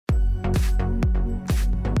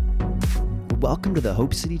Welcome to the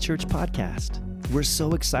Hope City Church podcast. We're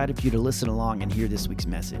so excited for you to listen along and hear this week's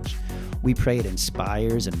message. We pray it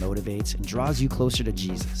inspires and motivates and draws you closer to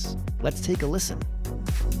Jesus. Let's take a listen.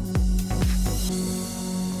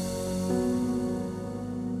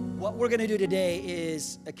 What we're going to do today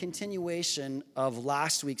is a continuation of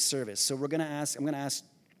last week's service. So I'm going to ask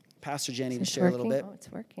Pastor Jenny to share a little bit. Oh,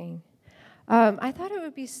 it's working. I thought it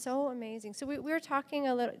would be so amazing. So we were talking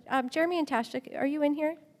a little. Jeremy and Tasha, are you in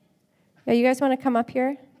here? Yeah, you guys want to come up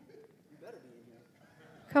here?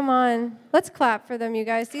 Come on. Let's clap for them, you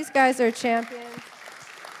guys. These guys are champions.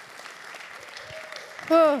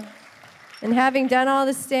 Whew. And having done all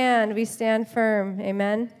to stand, we stand firm.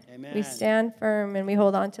 Amen? Amen. We stand firm and we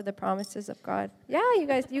hold on to the promises of God. Yeah, you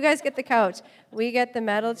guys get the couch. We get the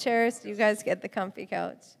metal chairs. You guys get the comfy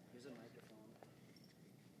couch.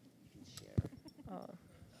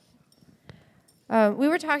 We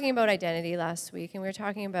were talking about identity last week, and we were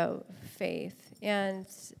talking about faith. And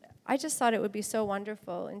I just thought it would be so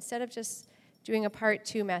wonderful, instead of just doing a part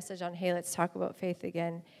 2 message on, hey, let's talk about faith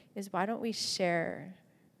again, is why don't we share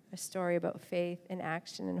a story about faith and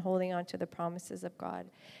action and holding on to the promises of God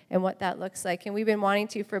and what that looks like. And we've been wanting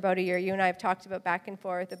to for about a year. You and I have talked about back and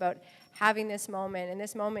forth about having this moment, and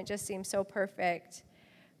this moment just seems so perfect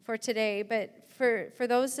for today. But for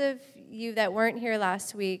those of you that weren't here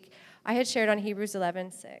last week, I had shared on Hebrews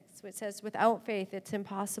 11:6, which says, without faith, it's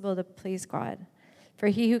impossible to please God. For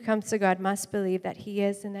he who comes to God must believe that he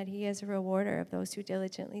is, and that he is a rewarder of those who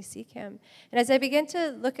diligently seek him. And as I begin to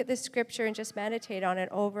look at this scripture and just meditate on it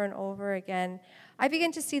over and over again, I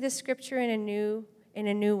begin to see the scripture in a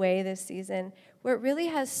new way this season, where it really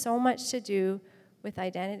has so much to do with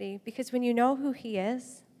identity. Because when you know who he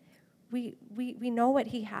is, we know what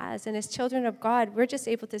he has. And as children of God, we're just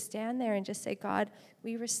able to stand there and just say, God,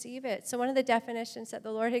 we receive it. So one of the definitions that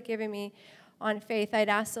the Lord had given me on faith, I'd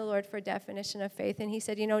asked the Lord for a definition of faith. And he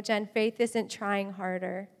said, Jen, faith isn't trying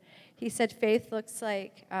harder. He said, faith looks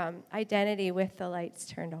like identity with the lights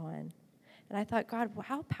turned on. And I thought, God,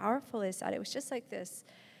 how powerful is that? It was just like this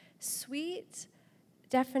sweet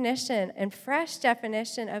definition and fresh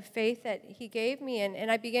definition of faith that he gave me.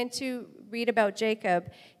 And I began to read about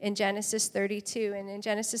Jacob in Genesis 32. And in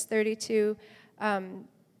Genesis 32,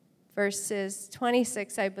 verses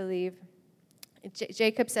 26, I believe,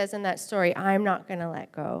 Jacob says in that story, I'm not going to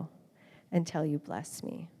let go until you bless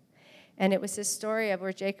me. And it was this story of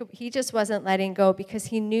where Jacob, he just wasn't letting go because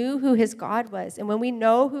he knew who his God was. And when we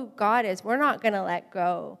know who God is, we're not going to let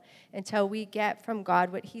go until we get from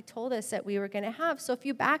God what he told us that we were going to have. So if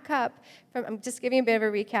you back up from, I'm just giving a bit of a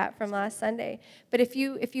recap from last Sunday, but if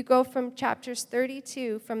you go from chapters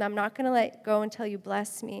 32, from I'm not going to let go until you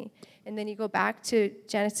bless me, and then you go back to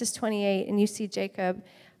Genesis 28, and you see Jacob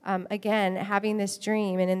again having this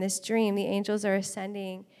dream, and in this dream, the angels are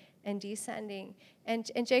ascending and descending. And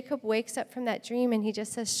Jacob wakes up from that dream, and he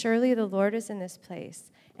just says, surely the Lord is in this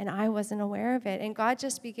place, and I wasn't aware of it. And God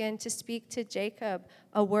just began to speak to Jacob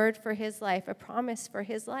a word for his life, a promise for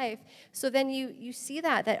his life. So then you see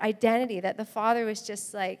that identity, that the Father was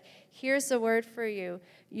just like, here's the word for you.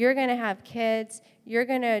 You're going to have kids. You're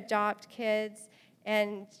going to adopt kids.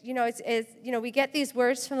 And, we get these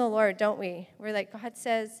words from the Lord, don't we? We're like, God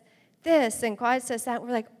says this, and God says that.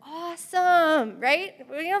 We're like, awesome, right?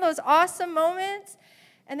 Those awesome moments.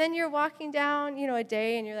 And then you're walking down, a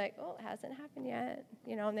day, and you're like, oh, it hasn't happened yet.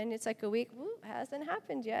 And then it's like a week, it hasn't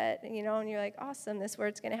happened yet. And, and you're like, awesome, this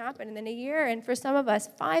word's going to happen. And then a year, and for some of us,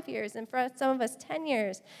 5 years, and for some of us, 10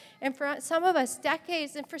 years, and for some of us,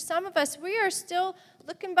 decades, and for some of us, we are still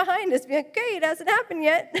looking behind us, being like, okay, it hasn't happened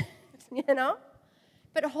yet,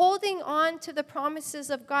 But holding on to the promises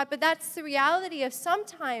of God. But that's the reality of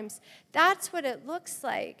sometimes that's what it looks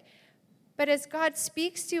like. But as God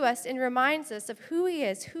speaks to us and reminds us of who he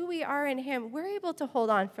is, who we are in him, we're able to hold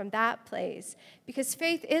on from that place. Because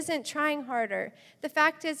faith isn't trying harder. The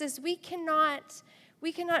fact is we cannot,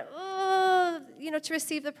 to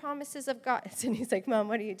receive the promises of God. And he's like, Mom,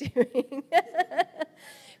 what are you doing?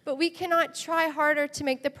 But we cannot try harder to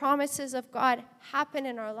make the promises of God happen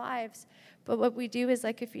in our lives. But what we do is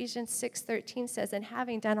like Ephesians 6:13 says, and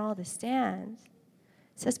having done all to stand,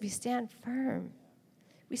 it says we stand firm.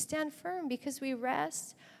 We stand firm because we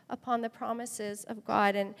rest upon the promises of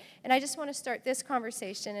God. And I just want to start this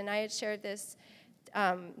conversation, and I had shared this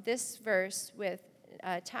verse with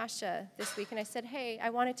Tasha this week, and I said, hey, I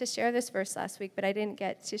wanted to share this verse last week, but I didn't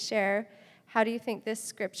get to share. How do you think this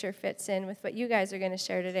scripture fits in with what you guys are going to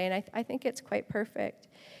share today? And I think it's quite perfect.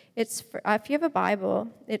 It's if you have a Bible,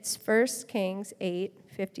 it's 1 Kings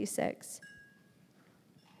 8:56.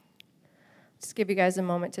 Just give you guys a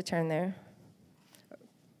moment to turn there.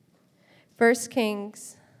 1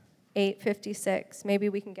 Kings 8:56. Maybe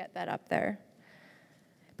we can get that up there.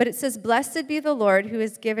 But it says, "Blessed be the Lord who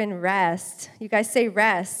has given rest." You guys say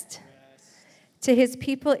rest. "To his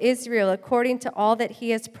people Israel, according to all that he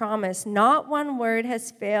has promised. Not one word has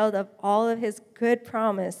failed of all of his good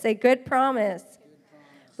promise." Say, good promise.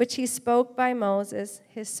 "Which he spoke by Moses,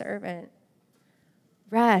 his servant."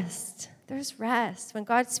 Rest. There's rest. When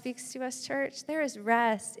God speaks to us, church, there is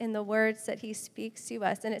rest in the words that he speaks to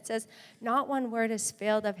us. And it says, not one word has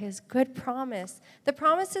failed of his good promise. The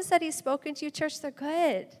promises that he's spoken to you, church, they're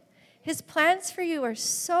good. His plans for you are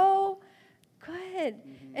so good.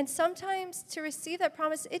 Mm-hmm. And sometimes to receive that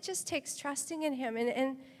promise, it just takes trusting in him.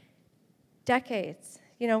 And decades.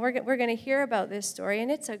 We're going to hear about this story, and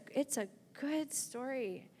it's a good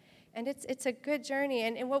story. And it's a good journey.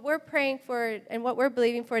 And what we're praying for and what we're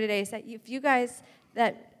believing for today is that if you guys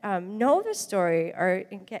that know the story are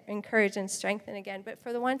get encouraged and strengthened again. But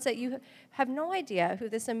for the ones that you have no idea who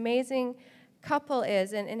this amazing couple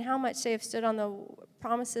is and how much they have stood on the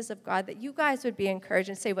promises of God, that you guys would be encouraged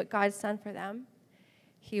and say what God's done for them,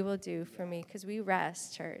 he will do for me. Because we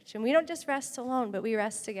rest, church. And we don't just rest alone, but we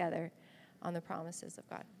rest together on the promises of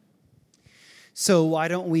God. So why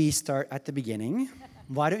don't we start at the beginning?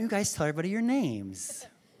 Why don't you guys tell everybody your names?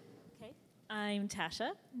 Okay. I'm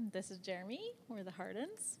Tasha. This is Jeremy. We're the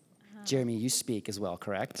Hardens. Jeremy, you speak as well,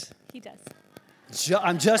 correct? He does.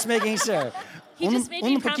 I'm just making sure. He just made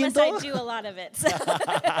me promise I'd do a lot of it. So.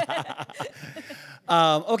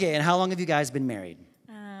 Okay, and how long have you guys been married?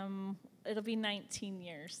 It'll be 19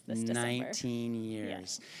 years this December. 19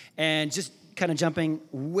 years. Yeah. And just kind of jumping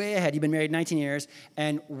way ahead, you've been married 19 years,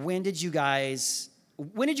 and when did you guys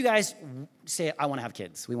say, I want to have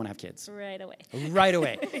kids? We want to have kids. Right away. Right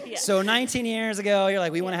away. Yeah. So 19 years ago, you're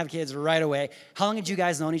like, we want to have kids right away. How long had you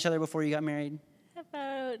guys known each other before you got married?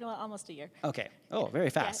 About almost a year. Okay. Oh, very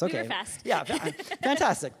fast. Yeah, okay. We were fast. Yeah,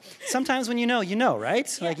 fantastic. Sometimes when you know,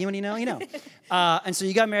 right? Yeah. Like when you know. And so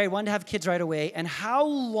you got married, wanted to have kids right away. And how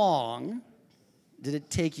long did it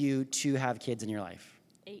take you to have kids in your life?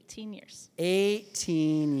 18 years.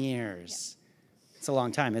 18 years. Yeah. It's a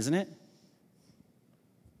long time, isn't it?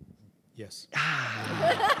 Yes.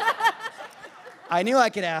 I knew I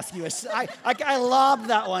could ask you. I lobbed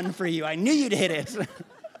that one for you. I knew you'd hit it.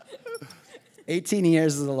 18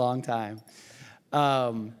 years is a long time.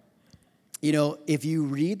 If you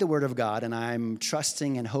read the Word of God, and I'm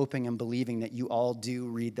trusting and hoping and believing that you all do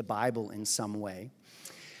read the Bible in some way,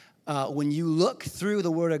 when you look through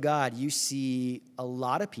the Word of God, you see a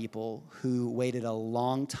lot of people who waited a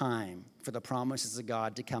long time for the promises of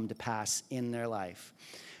God to come to pass in their life.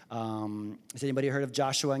 Has anybody heard of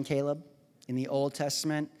Joshua and Caleb in the Old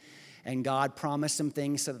Testament? And God promised them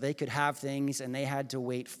things so that they could have things, and they had to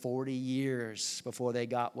wait 40 years before they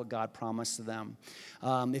got what God promised to them.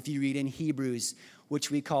 If you read in Hebrews, which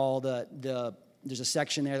we call there's a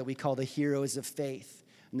section there that we call the heroes of faith.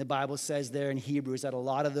 And the Bible says there in Hebrews that a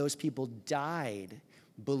lot of those people died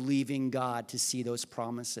believing God to see those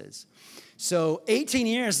promises. So 18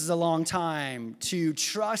 years is a long time to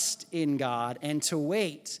trust in God and to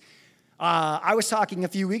wait. I was talking a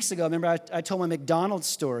few weeks ago, remember I told my McDonald's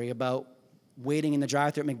story about waiting in the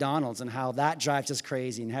drive-thru at McDonald's and how that drives us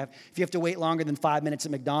crazy. And if you have to wait longer than 5 minutes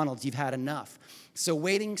at McDonald's, you've had enough. So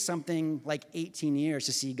waiting something like 18 years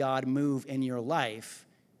to see God move in your life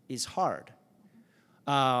is hard.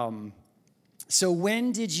 So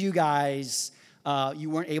when did you guys,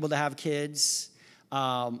 you weren't able to have kids?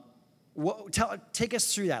 Take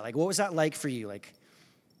us through that. Like, what was that like for you? Like,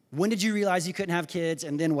 when did you realize you couldn't have kids,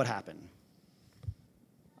 and then what happened?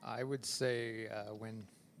 I would say when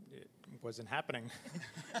it wasn't happening.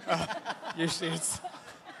 Usually it's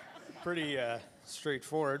pretty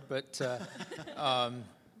straightforward, but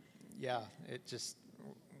it just,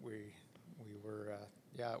 we were,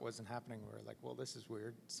 it wasn't happening. We were like, well, this is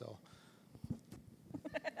weird, so.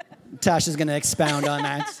 Tasha's going to expound on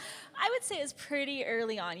that. I would say it's pretty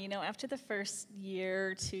early on, after the first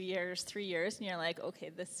year, 2 years, 3 years, and you're like, okay,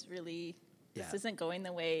 this isn't going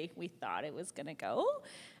the way we thought it was going to go,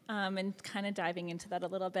 and kind of diving into that a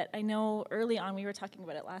little bit. I know early on, we were talking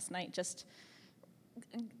about it last night, just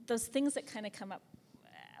those things that kind of come up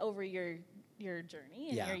over your journey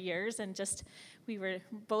and your years, and just we were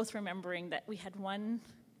both remembering that we had one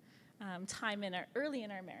time early in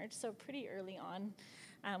our marriage, so pretty early on.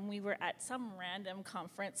 We were at some random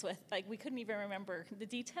conference with, we couldn't even remember the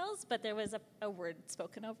details, but there was a word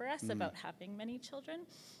spoken over us about having many children.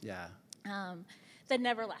 Yeah. That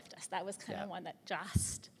never left us. That was kind of one that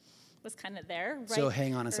just was kind of there. Right. So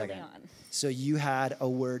hang on a second. So you had a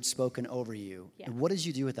word spoken over you. Yeah. And what did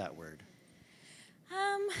you do with that word?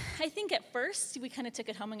 I think at first we kind of took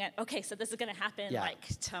it home and went, okay, so this is going to happen Yeah. like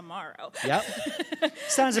tomorrow. Yep.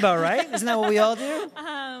 Sounds about right. Isn't that what we all do?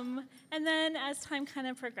 And then as time kind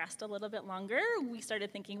of progressed a little bit longer, we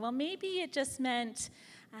started thinking, well, maybe it just meant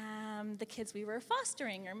the kids we were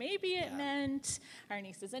fostering, or maybe it meant our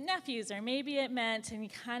nieces and nephews, or maybe it meant, and you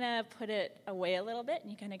kind of put it away a little bit, and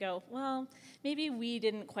you kind of go, well, maybe we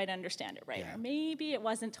didn't quite understand it right, or maybe it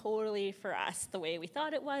wasn't totally for us the way we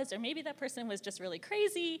thought it was, or maybe that person was just really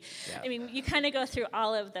crazy. I mean, you kind of go through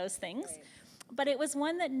all of those things. Right. But it was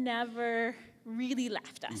one that never really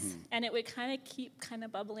left us. And it would kind of keep kind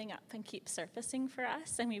of bubbling up and keep surfacing for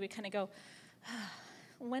us. And we would kind of go,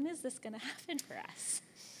 when is this going to happen for us?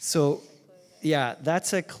 So, yeah,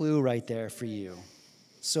 that's a clue right there for you.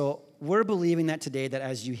 So we're believing that today, that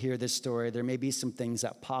as you hear this story, there may be some things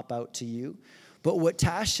that pop out to you. But what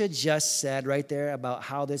Tasha just said right there about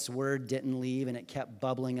how this word didn't leave and it kept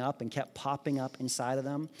bubbling up and kept popping up inside of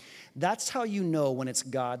them, that's how you know when it's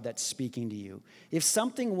God that's speaking to you. If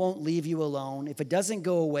something won't leave you alone, if it doesn't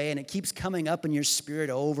go away and it keeps coming up in your spirit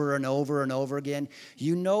over and over and over again,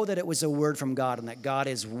 you know that it was a word from God and that God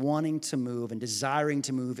is wanting to move and desiring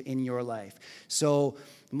to move in your life. So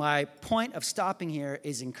my point of stopping here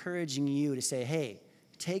is encouraging you to say, hey,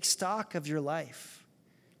 take stock of your life.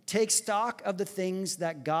 Take stock of the things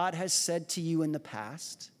that God has said to you in the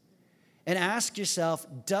past and ask yourself,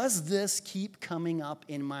 does this keep coming up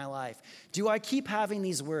in my life? Do I keep having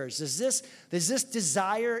these words? Does this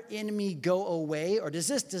desire in me go away, or does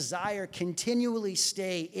this desire continually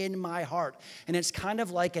stay in my heart? And it's kind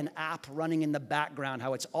of like an app running in the background,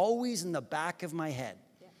 how it's always in the back of my head.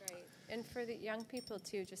 Right. And for the young people,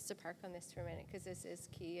 too, just to park on this for a minute, because this is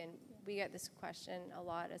key. And we get this question a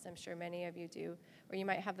lot, as I'm sure many of you do. Or you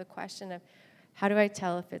might have the question of, how do I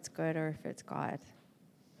tell if it's good or if it's God?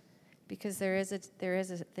 Because there is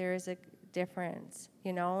a difference,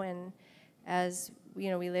 you know. And as you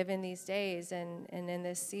know, we live in these days and in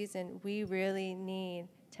this season, we really need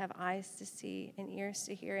to have eyes to see and ears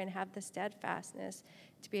to hear and have the steadfastness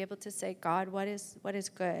to be able to say, God, what is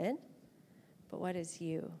good, but what is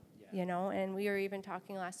you? You know, and we were even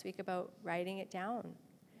talking last week about writing it down.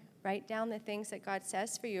 Write down the things that God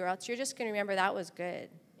says for you, or else you're just going to remember that was good.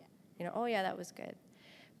 You know, oh yeah, that was good.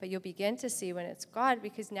 But you'll begin to see when it's God,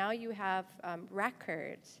 because now you have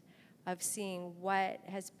record of seeing what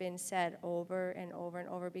has been said over and over and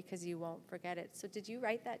over, because you won't forget it. So did you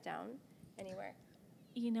write that down anywhere?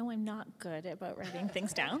 You know, I'm not good about writing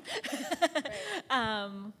things down.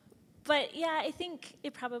 But yeah, I think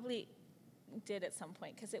it probably did at some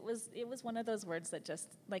point, because it was one of those words that just,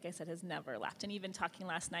 like I said, has never left. And even talking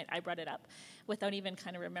last night, I brought it up without even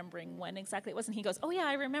kind of remembering when exactly it was. And he goes, oh yeah,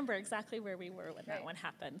 I remember exactly where we were when that one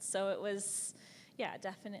happened. So it was, yeah,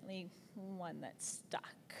 definitely one that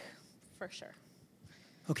stuck for sure.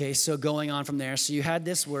 Okay, so going on from there, so you had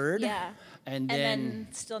this word. Yeah. And then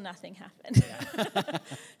still nothing happened. Yeah.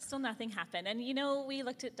 Still nothing happened. And, you know, we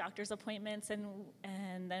looked at doctor's appointments,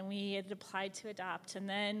 and then we had applied to adopt, and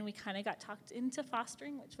then we kind of got talked into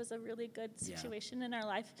fostering, which was a really good situation in our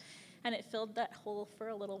life, and it filled that hole for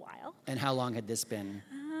a little while. And how long had this been?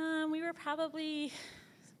 We were probably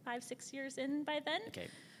 5-6 years in by then. Okay.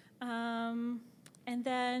 And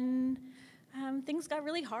then things got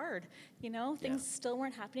really hard. You know, things still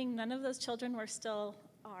weren't happening. None of those children were still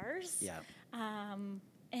ours. Yeah.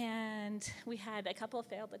 And we had a couple of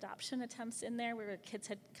failed adoption attempts in there where kids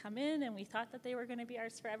had come in and we thought that they were going to be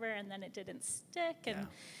ours forever, and then it didn't stick, and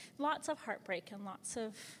lots of heartbreak and lots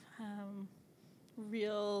of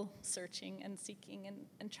real searching and seeking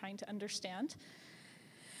and trying to understand.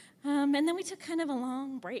 And then we took kind of a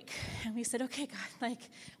long break, and we said, okay, God,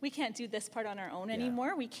 like, we can't do this part on our own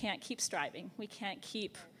anymore. We can't keep striving. We can't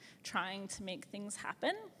keep trying to make things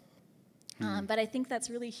happen. But I think that's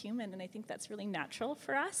really human, and I think that's really natural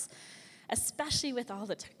for us, especially with all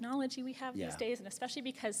the technology we have these days, and especially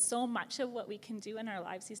because so much of what we can do in our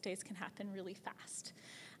lives these days can happen really fast.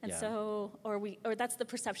 And so, or that's the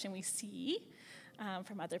perception we see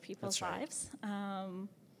from other people's lives.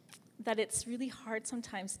 That it's really hard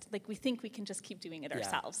sometimes, like we think we can just keep doing it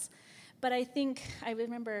ourselves. But I think, I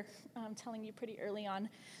remember telling you pretty early on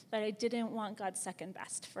that I didn't want God's second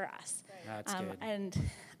best for us. That's good. And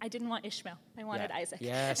I didn't want Ishmael. I wanted Isaac.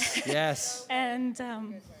 Yes, yes. And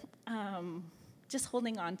just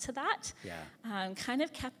holding on to that kind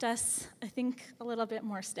of kept us, I think, a little bit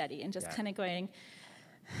more steady and just kind of going,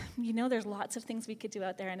 you know, there's lots of things we could do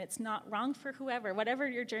out there, and it's not wrong for whatever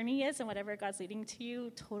your journey is and whatever God's leading to you,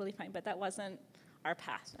 totally fine. But that wasn't our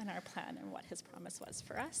path and our plan and what his promise was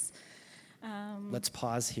for us. Let's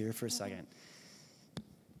pause here for a second.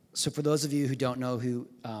 So for those of you who don't know who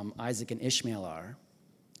Isaac and Ishmael are,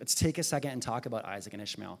 let's take a second and talk about Isaac and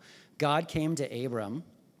Ishmael. God came to Abram.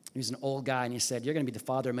 He was an old guy, and he said, you're going to be the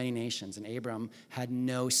father of many nations. And Abram had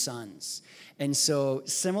no sons. And so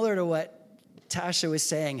similar to what Tasha was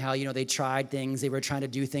saying, how, they tried things. They were trying to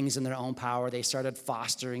do things in their own power. They started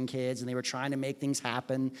fostering kids, and they were trying to make things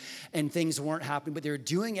happen, and things weren't happening, but they were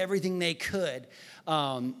doing everything they could.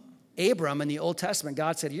 Abram, in the Old Testament,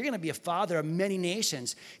 God said, you're going to be a father of many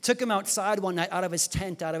nations. Took him outside one night out of his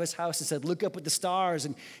tent, out of his house, and said, look up at the stars.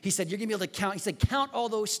 And he said, you're going to be able to count. He said, count all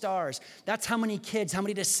those stars. That's how many kids, how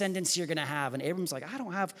many descendants you're going to have. And Abram's like, I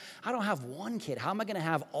don't have one kid. How am I going to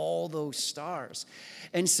have all those stars?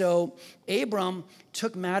 And so Abram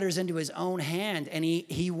took matters into his own hand, and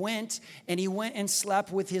he went and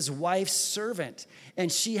slept with his wife's servant. And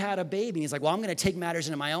she had a baby. He's like, well, I'm going to take matters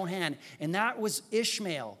into my own hand. And that was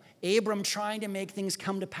Ishmael. Abram trying to make things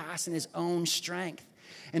come to pass in his own strength.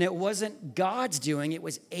 And it wasn't God's doing, it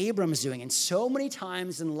was Abram's doing. And so many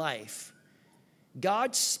times in life,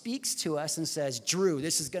 God speaks to us and says, Drew,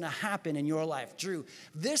 this is going to happen in your life. Drew,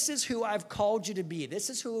 this is who I've called you to be.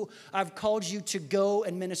 This is who I've called you to go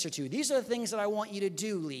and minister to. These are the things that I want you to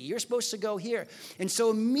do, Lee. You're supposed to go here. And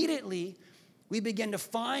so immediately, we begin to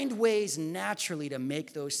find ways naturally to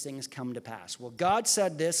make those things come to pass. Well, God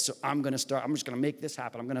said this, so I'm just going to make this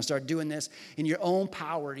happen. I'm going to start doing this in your own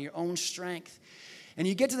power, in your own strength. And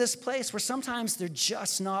you get to this place where sometimes they're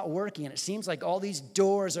just not working. And it seems like all these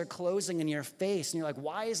doors are closing in your face. And you're like,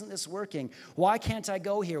 why isn't this working? Why can't I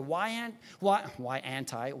go here? Why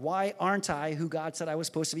aren't I who God said I was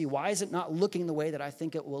supposed to be? Why is it not looking the way that I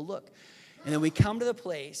think it will look? And then we come to the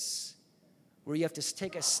place where you have to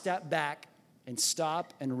take a step back and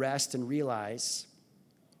stop and rest and realize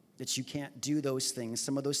that you can't do those things.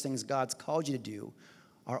 Some of those things God's called you to do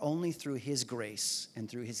are only through his grace and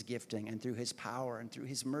through his gifting and through his power and through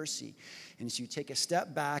his mercy. And so you take a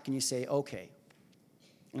step back and you say, okay,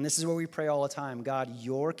 and this is where we pray all the time, God,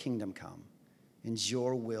 your kingdom come and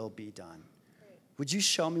your will be done. Would you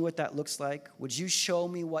show me what that looks like? Would you show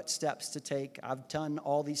me what steps to take? I've done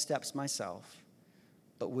all these steps myself,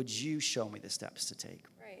 but would you show me the steps to take?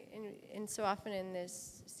 Right, and so often in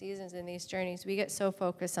these seasons, in these journeys, we get so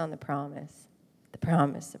focused on the promise,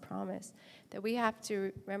 that we have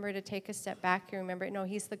to remember to take a step back and remember, no,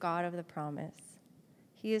 he's the God of the promise.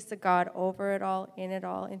 He is the God over it all, in it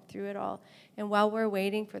all, and through it all. And while we're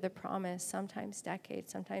waiting for the promise, sometimes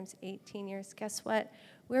decades, sometimes 18 years, guess what?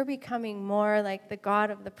 We're becoming more like the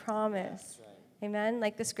God of the promise. Right. Amen?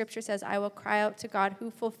 Like the scripture says, I will cry out to God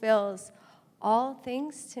who fulfills all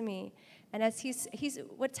things to me. And as he's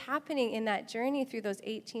what's happening in that journey through those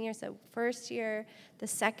 18 years, the first year, the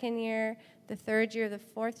second year, the third year, the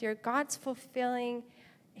fourth year, God's fulfilling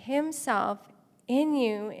himself in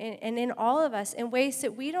you and in all of us in ways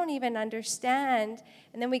that we don't even understand.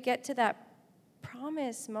 And then we get to that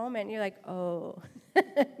promise moment, and you're like, oh,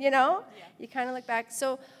 Yeah. You kind of look back.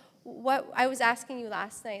 So what I was asking you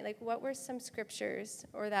last night, like what were some scriptures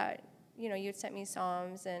or that, you'd sent me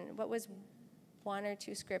Psalms, and what was one or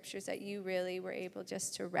two scriptures that you really were able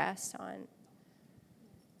just to rest on?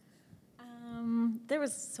 There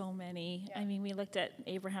was so many. Yeah. I mean, we looked at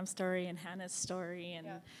Abraham's story and Hannah's story and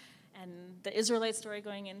the Israelite story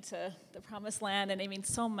going into the Promised Land. And I mean,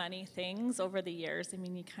 so many things over the years. I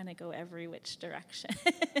mean, you kind of go every which direction.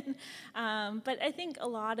 But I think a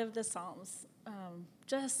lot of the Psalms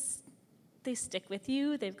they stick with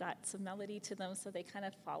you. They've got some melody to them, so they kind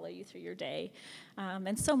of follow you through your day.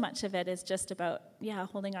 And so much of it is just about,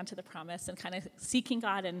 holding on to the promise and kind of seeking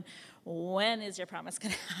God and when is your promise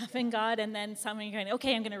going to happen, God? And then some are going,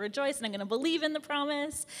 okay, I'm going to rejoice and I'm going to believe in the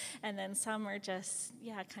promise. And then some are just,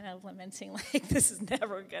 kind of lamenting like this is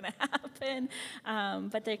never going to happen.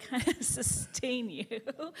 But they kind of sustain you.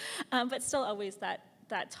 But still always that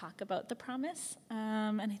talk about the promise.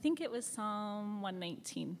 And I think it was Psalm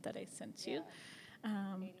 119 that I sent you.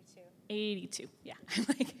 82, yeah.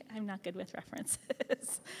 I'm not good with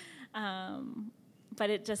references. But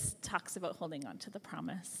it just talks about holding on to the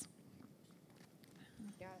promise.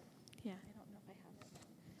 Yeah, I don't know if I have it.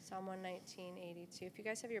 Psalm 119, 82. If you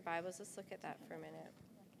guys have your Bibles, let's look at that for a minute.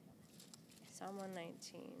 Psalm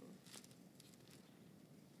 119,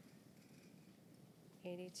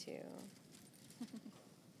 82.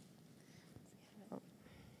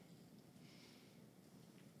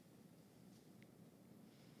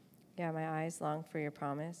 Yeah, my eyes long for your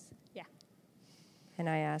promise. Yeah. And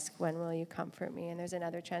I ask, when will you comfort me? And there's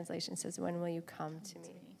another translation that says, when will you come to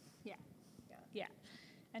me? Yeah.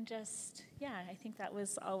 And just, I think that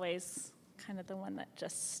was always kind of the one that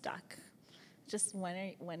just stuck. Just when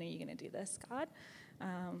are you going to do this, God?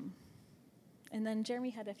 And then Jeremy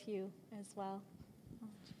had a few as well.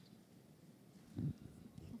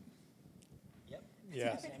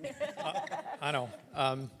 Yeah, I know.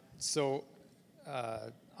 So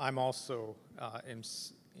I'm also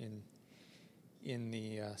in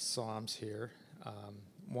the Psalms here.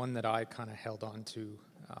 One that I kind of held on to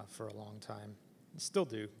for a long time, still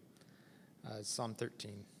do. Psalm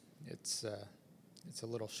 13. It's a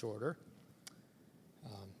little shorter.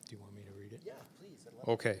 Do you want me to read it? Yeah, please.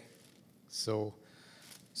 Okay. So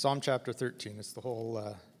Psalm chapter 13. It's the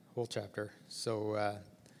whole chapter. So.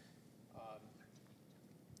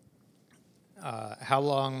 How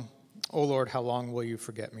long, O Lord, how long will you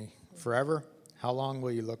forget me? Forever? How long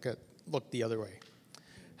will you look the other way?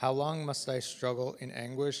 How long must I struggle in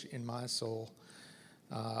anguish in my soul,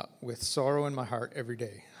 with sorrow in my heart every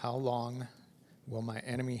day? How long will my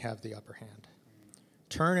enemy have the upper hand?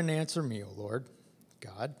 Turn and answer me, O Lord,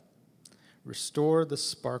 God. Restore the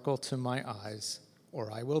sparkle to my eyes,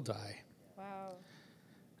 or I will die.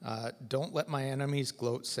 Wow. Don't let my enemies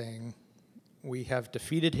gloat, saying, we have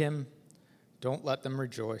defeated him. Don't let them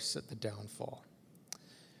rejoice at the downfall.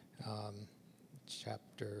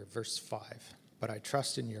 Verse 5. But I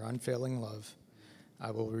trust in your unfailing love.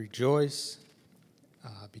 I will rejoice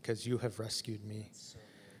because you have rescued me.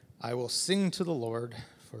 I will sing to the Lord,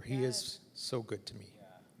 for he is so good to me.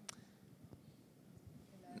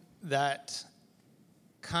 That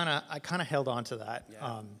I kind of held on to that.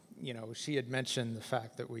 Yeah. She had mentioned the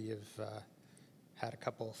fact that we have had a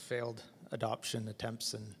couple failed adoption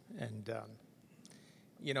attempts, and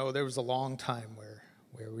there was a long time where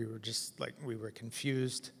we were just we were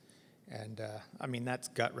confused, and that's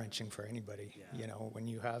gut-wrenching for anybody. Yeah. When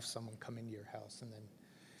you have someone come into your house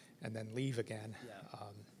and then leave again. Yeah.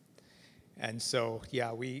 And so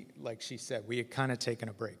we, like she said, we had kind of taken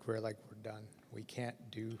a break. We're we're done. We can't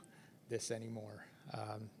do this anymore.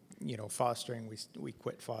 Fostering, we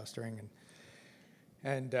quit fostering,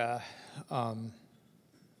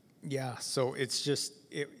 so it's just,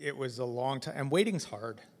 it was a long time, and waiting's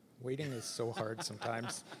hard. Waiting is so hard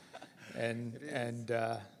sometimes.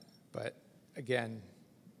 But again,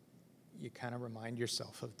 you kind of remind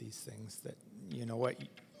yourself of these things that, you know what?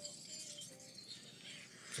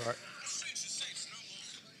 Sorry.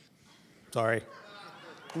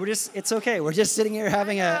 It's okay. We're just sitting here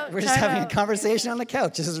having a conversation on the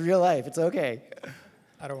couch. This is real life. It's okay.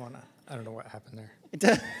 I don't know what happened there.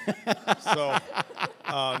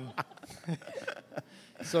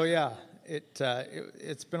 So yeah,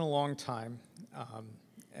 it's been a long time,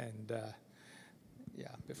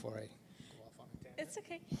 before I go off on a tangent. It's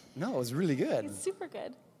okay. No, it was really good. It's super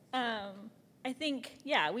good. I think,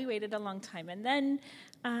 we waited a long time. And then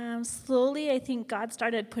slowly, I think God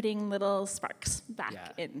started putting little sparks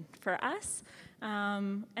back in for us.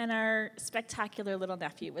 And our spectacular little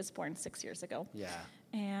nephew was born 6 years ago. Yeah.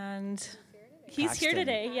 And he's here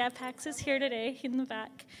today. Yeah, Pax is here today in the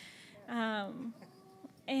back.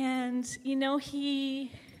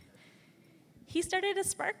 He started a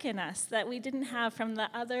spark in us that we didn't have from the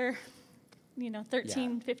other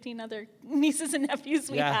 15 other nieces and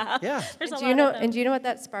nephews we have. Yeah. There's And a lot of them. do you know what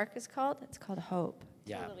that spark is called? It's called hope.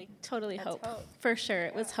 Yeah. Totally That's hope. hope. For sure,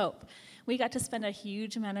 it was hope. We got to spend a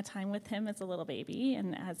huge amount of time with him as a little baby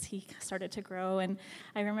and as he started to grow. And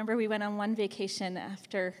I remember we went on one vacation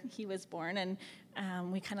after he was born, and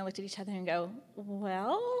we kind of looked at each other and go,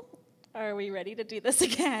 well, are we ready to do this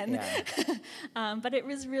again? Yeah. But it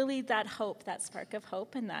was really that hope, that spark of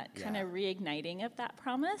hope, and that kind of reigniting of that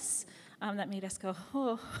promise that made us go,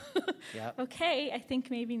 okay, I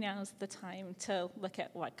think maybe now's the time to look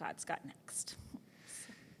at what God's got next.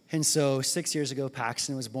 And so 6 years ago,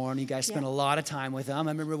 Paxton was born. You guys spent a lot of time with him.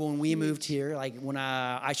 I remember when we moved here, when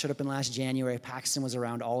I showed up in last January, Paxton was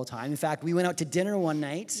around all the time. In fact, we went out to dinner one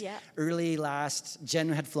night early Jen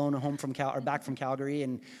had flown home back from Calgary,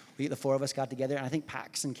 and the four of us got together, and I think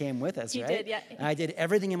Paxton came with us, right? He did, yeah. And I did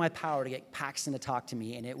everything in my power to get Paxton to talk to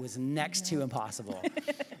me, and it was next to impossible.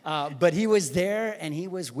 But he was there, and he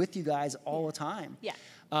was with you guys all the time. Yeah.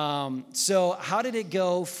 So how did it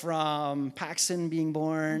go from Paxton being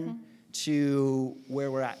born to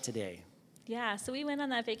where we're at today? Yeah, so we went on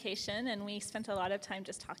that vacation, and we spent a lot of time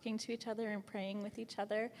just talking to each other and praying with each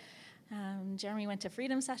other. Jeremy went to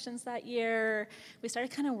Freedom Sessions that year. We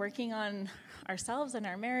started kind of working on ourselves and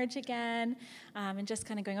our marriage again, and just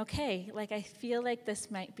kind of going, okay, I feel like this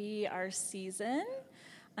might be our season.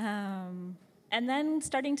 And then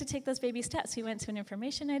starting to take those baby steps. We went to an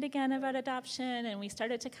information night again about adoption, and we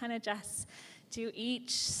started to kind of just do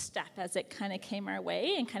each step as it kind of came our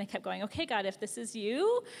way, and kind of kept going, okay, God, if this is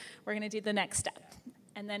you, we're going to do the next step.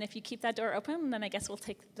 And then if you keep that door open, then I guess we'll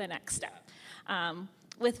take the next step.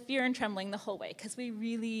 with fear and trembling the whole way, because we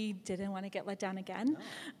really didn't want to get let down again.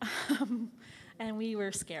 And we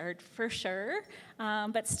were scared for sure,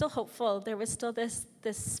 but still hopeful. There was still this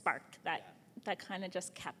spark that kind of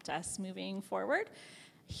just kept us moving forward.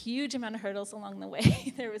 Huge amount of hurdles along the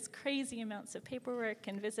way. There was crazy amounts of paperwork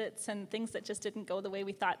and visits and things that just didn't go the way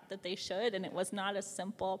we thought that they should, and it was not a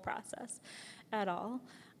simple process at all.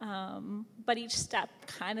 But each step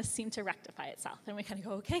kind of seemed to rectify itself, and we kind of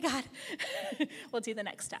go, okay, God, we'll do the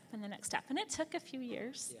next step and the next step. And it took a few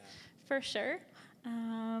years, for sure.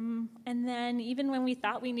 And then even when we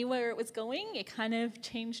thought we knew where it was going, it kind of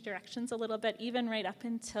changed directions a little bit, even right up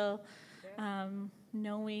until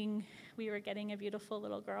knowing we were getting a beautiful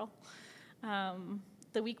little girl.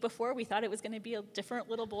 The week before, we thought it was going to be a different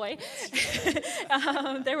little boy.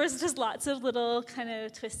 There was just lots of little kind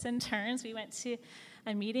of twists and turns. We went to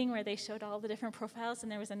a meeting where they showed all the different profiles,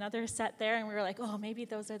 and there was another set there, and we were like, oh, maybe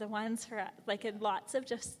those are the ones for us. Like, lots of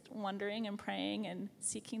just wondering and praying and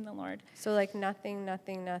seeking the Lord. So like nothing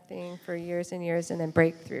for years and years, and then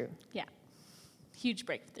breakthrough. Yeah. Huge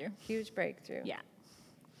breakthrough. Huge breakthrough. Yeah.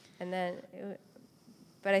 And then,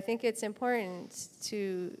 but I think it's important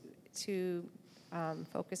to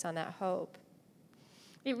focus on that hope.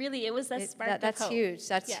 It was that spark of hope. That's huge.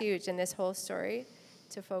 That's huge in this whole story,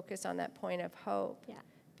 to focus on that point of hope. Yeah.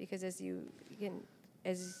 Because as you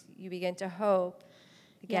begin to hope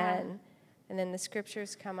again, and then the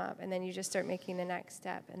scriptures come up, and then you just start making the next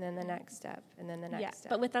step, and then the next step, and then the next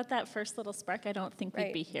step. But without that first little spark, I don't think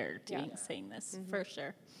we'd be here saying this, for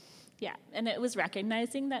sure. Yeah, and it was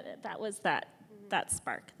recognizing that was that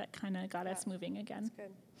spark that kind of got us moving again. That's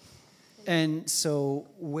good. And so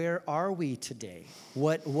where are we today?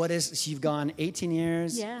 What is, so you've gone 18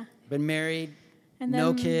 years, been married, and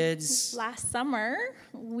no then kids. Last summer,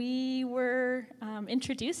 we were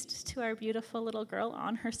introduced to our beautiful little girl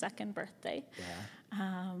on her second birthday.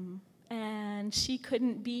 Yeah. And she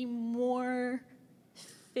couldn't be more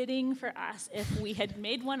fitting for us if we had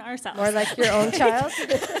made one ourselves. More like your own child?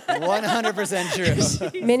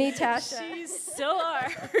 100% true. Mini Tasha. She's so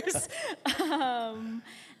ours.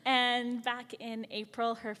 And back in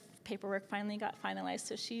April, her paperwork finally got finalized,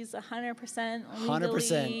 so she's 100% legally,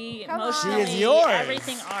 100%. emotionally, She is yours.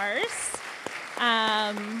 everything ours.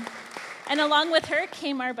 And along with her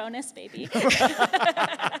came our bonus baby.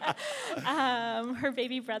 Her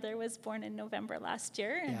baby brother was born in November last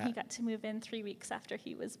year, and he got to move in 3 weeks after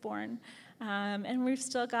he was born. And we've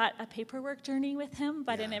still got a paperwork journey with him,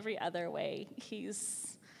 but in every other way,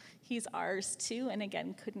 he's ours too, and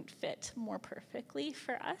again, couldn't fit more perfectly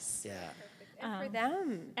for us. Yeah. And for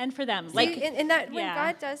them. And for them. See, Like, and that when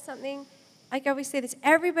God does something, like I always say this,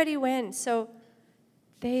 everybody wins. So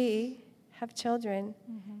they have children,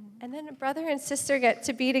 and then a brother and sister get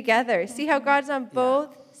to be together. See how God's on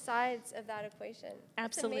both sides of that equation.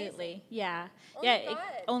 That's absolutely. amazing. Yeah. Only God.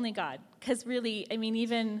 Only God. Because really, I mean,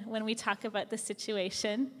 even when we talk about the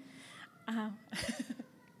situation,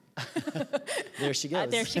 There she goes.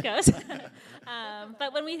 there she goes.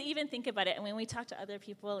 But when we even think about it, and when we talk to other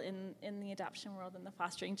people in the adoption world and the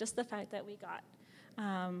fostering, just the fact that we got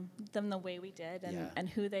them the way we did, and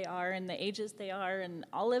who they are, and the ages they are, and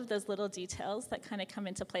all of those little details that kind of come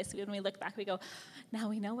into place. When we look back, we go, now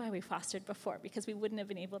we know why we fostered before, because we wouldn't have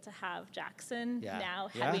been able to have Jackson now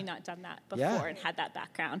had we not done that before and had that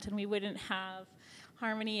background, and we wouldn't have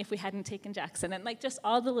Harmony if we hadn't taken Jackson, and like just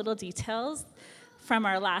all the little details from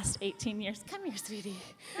our last 18 years. Come here, sweetie.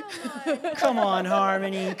 Come on,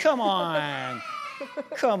 Harmony. Come on.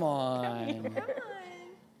 Come on.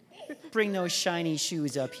 Bring those shiny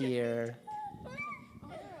shoes up here.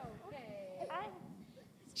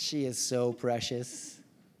 She is so precious.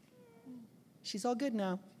 She's all good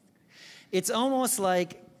now. It's almost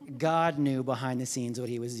like God knew behind the scenes what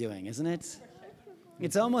he was doing, isn't it?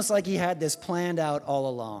 It's almost like he had this planned out all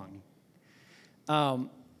along.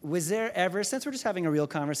 Was there ever, since we're just having a real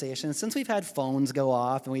conversation, since we've had phones go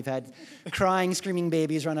off and we've had crying, screaming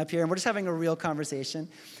babies run up here, and we're just having a real conversation,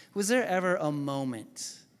 was there ever a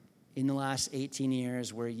moment in the last 18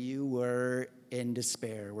 years where you were in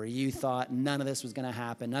despair, where you thought none of this was going to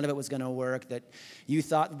happen, none of it was going to work, that you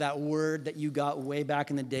thought that word that you got way back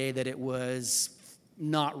in the day, that it was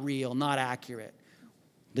not real, not accurate?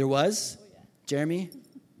 There was? Oh, yeah. Jeremy?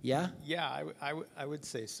 Yeah? Yeah, I would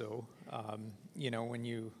say so. When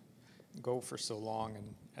you go for so long,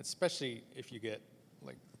 and especially if you get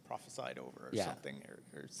like prophesied over or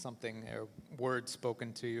something, or word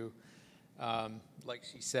spoken to you, like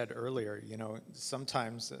she said earlier,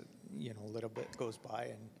 sometimes a little bit goes by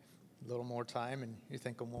and a little more time, and you're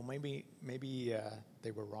thinking, well, maybe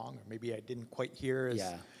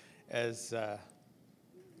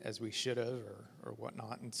as we should have or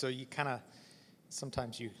whatnot. And so you kind of,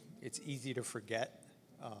 sometimes it's easy to forget.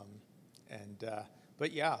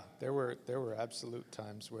 But yeah, there were absolute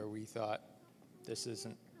times where we thought, this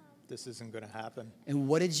isn't going to happen. And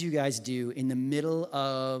what did you guys do in the middle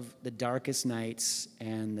of the darkest nights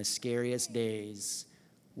and the scariest days?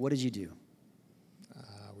 What did you do?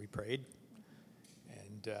 We prayed,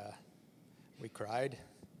 and we cried,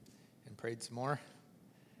 and prayed some more.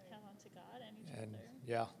 Held on to God and each And other.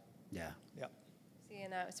 Yeah. Yep. See,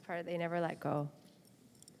 and that was part of they never let go.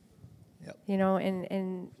 Yep. You know,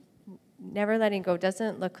 and never letting go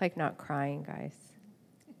doesn't look like not crying, guys.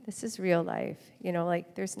 This is real life. You know,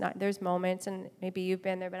 like there's moments, and maybe you've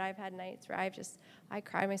been there, but I've had nights where I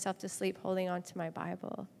cry myself to sleep holding on to my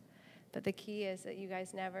Bible. But the key is that you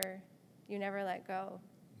guys never let go.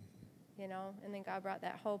 You know, and then God brought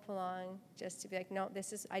that hope along just to be like, no,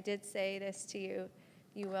 I did say this to you.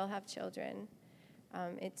 You will have children.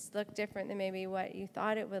 It's looked different than maybe what you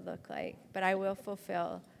thought it would look like, but I will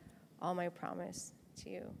fulfill all my promise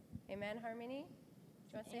to you. Amen, Harmony?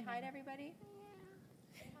 Do you want to say hi to everybody?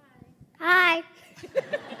 Hi.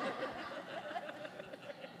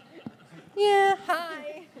 Yeah,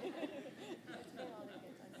 hi.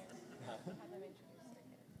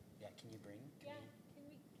 Yeah, can you bring?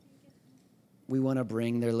 We want to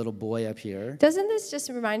bring their little boy up here. Doesn't this just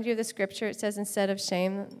remind you of the scripture? It says, instead of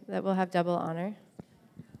shame, that we'll have double honor.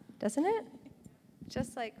 Doesn't it?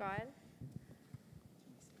 Just like God.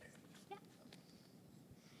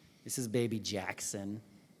 This is baby Jackson.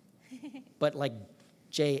 But like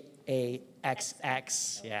Jaxx.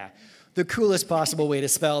 Yeah. The coolest possible way to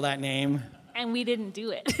spell that name. And we didn't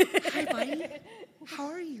do it. Hi, buddy. How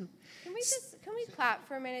are you? Can we clap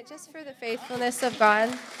for a minute just for the faithfulness of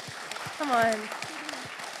God? Come on.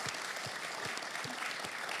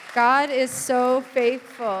 God is so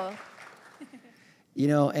faithful. You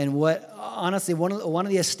know, and honestly, one of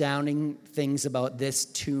the astounding things about this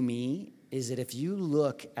to me is that if you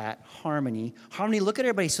look at Harmony, look at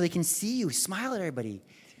everybody so they can see you. Smile at everybody.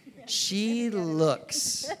 She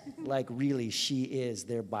looks like really she is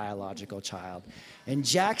their biological child. And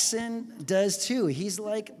Jackson does too. He's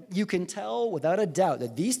like, you can tell without a doubt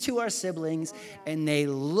that these two are siblings, and they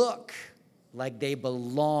look like they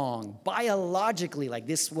belong biologically, like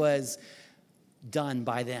this was done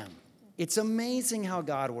by them. It's amazing how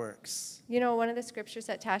God works. You know, one of the scriptures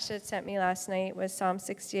that Tasha sent me last night was Psalm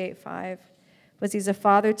 68:5. Was he's a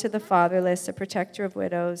father to the fatherless, a protector of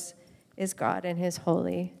widows, is God in his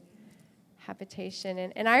holy habitation.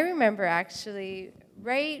 And I remember actually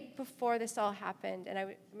right before this all happened, and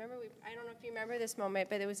I remember, I don't know if you remember this moment,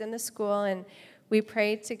 but it was in the school, and we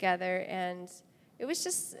prayed together, and it was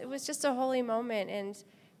just a holy moment,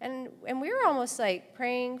 and we were almost like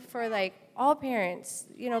praying for like all parents,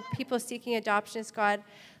 you know, people seeking adoption. God,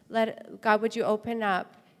 would you open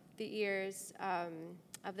up the ears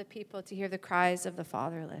of the people to hear the cries of the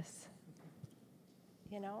fatherless?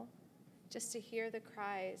 You know, just to hear the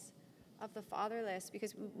cries of the fatherless,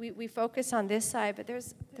 because we focus on this side, but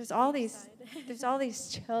there's all these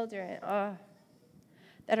children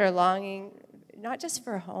that are longing not just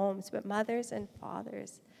for homes, but mothers and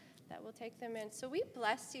fathers that will take them in. So we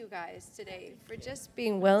bless you guys today for just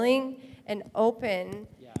being willing and open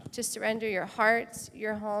to surrender your hearts,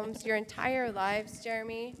 your homes, your entire lives,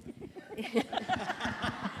 Jeremy.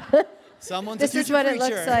 This is what it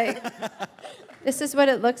looks like. This is what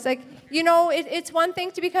it looks like. You know, it's one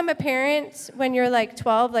thing to become a parent when you're like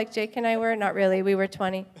 12, like Jake and I were. Not really. We were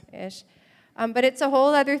 20-ish. But it's a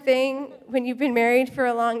whole other thing when you've been married for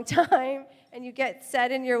a long time and you get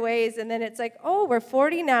set in your ways, and then it's like, oh, we're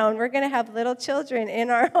 40 now, and we're going to have little children in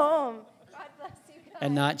our home. God bless you guys.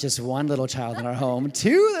 And not just one little child in our home,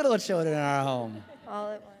 2 little children in our home. All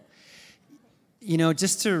at once. You know,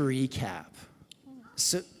 just to recap.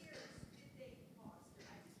 So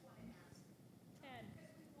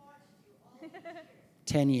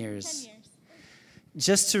 10 years. 10 years.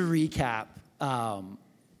 Just to recap,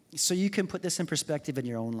 so you can put this in perspective in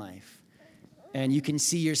your own life. And you can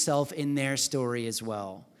see yourself in their story as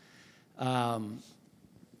well.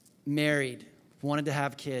 Married, wanted to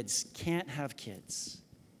have kids, can't have kids.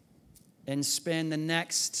 And spend the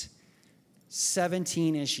next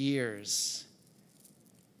 17-ish years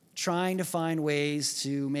trying to find ways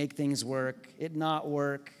to make things work, it not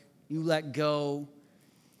work, you let go.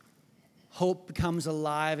 Hope becomes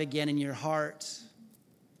alive again in your heart.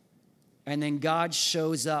 And then God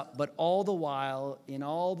shows up, but all the while, in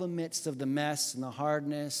all the midst of the mess and the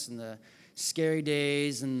hardness and the scary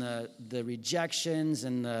days and the rejections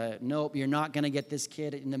and the nope, you're not going to get this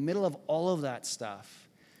kid, in the middle of all of that stuff,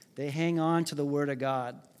 they hang on to the Word of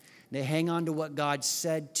God. They hang on to what God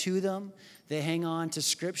said to them. They hang on to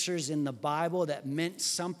scriptures in the Bible that meant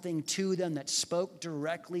something to them, that spoke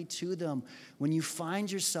directly to them. When you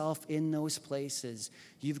find yourself in those places,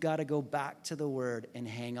 you've got to go back to the Word and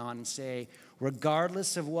hang on and say,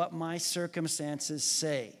 regardless of what my circumstances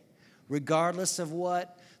say, regardless of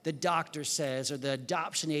what the doctor says or the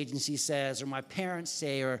adoption agency says or my parents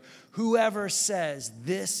say or whoever says,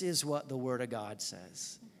 this is what the Word of God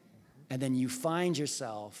says. And then you find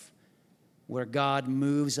yourself where God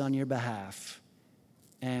moves on your behalf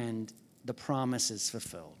and the promise is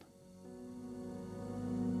fulfilled.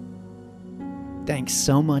 Thanks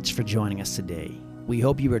so much for joining us today. We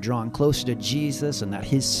hope you are drawn closer to Jesus and that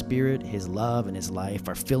His Spirit, His love, and His life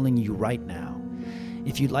are filling you right now.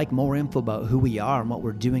 If you'd like more info about who we are and what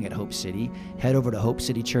we're doing at Hope City, head over to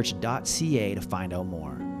hopecitychurch.ca to find out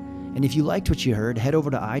more. And if you liked what you heard, head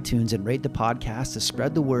over to iTunes and rate the podcast to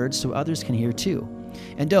spread the word so others can hear too.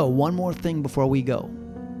 And one more thing before we go.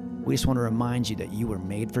 We just want to remind you that you were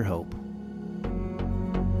made for hope.